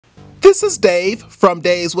This is Dave from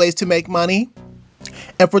Dave's Ways to Make Money,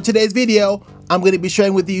 and for today's video I'm going to be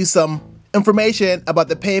sharing with you some information about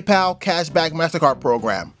the PayPal Cashback MasterCard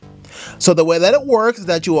program. So the way that it works is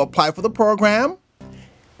that you will apply for the program,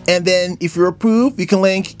 and then if you're approved you can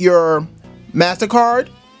link your MasterCard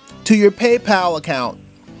to your PayPal account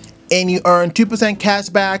and you earn 2% cash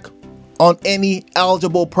back on any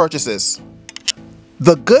eligible purchases.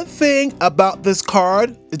 The good thing about this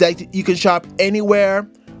card is that you can shop anywhere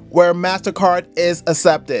where MasterCard is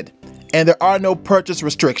accepted and there are no purchase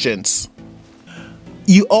restrictions.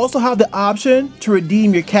 You also have the option to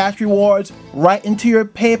redeem your cash rewards right into your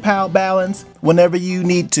PayPal balance whenever you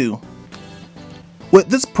need to. With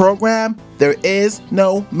this program, there is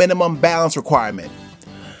no minimum balance requirement.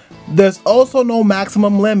 There's also no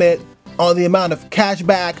maximum limit on the amount of cash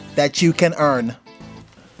back that you can earn.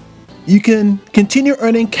 You can continue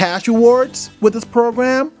earning cash rewards with this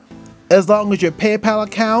program as long as your PayPal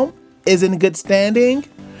account is in good standing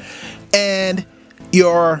and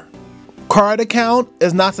your card account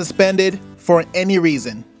is not suspended for any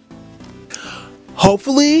reason.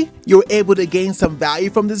 Hopefully, you're able to gain some value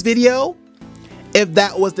from this video. If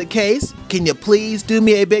that was the case, can you please do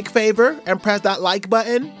me a big favor and press that like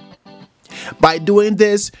button? By doing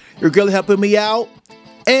this, you're really helping me out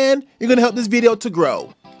and you're going to help this video to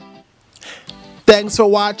grow. Thanks for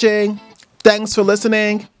watching. Thanks for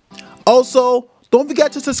listening. Also, don't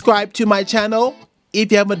forget to subscribe to my channel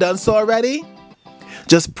if you haven't done so already.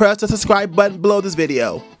 Just press the subscribe button below this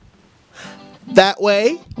video. That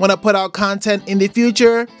way, when I put out content in the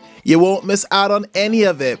future, you won't miss out on any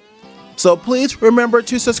of it. So please remember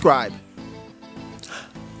to subscribe.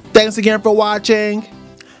 Thanks again for watching.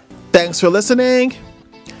 Thanks for listening.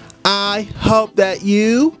 I hope that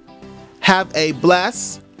you have a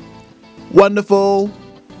blessed, wonderful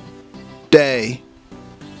day.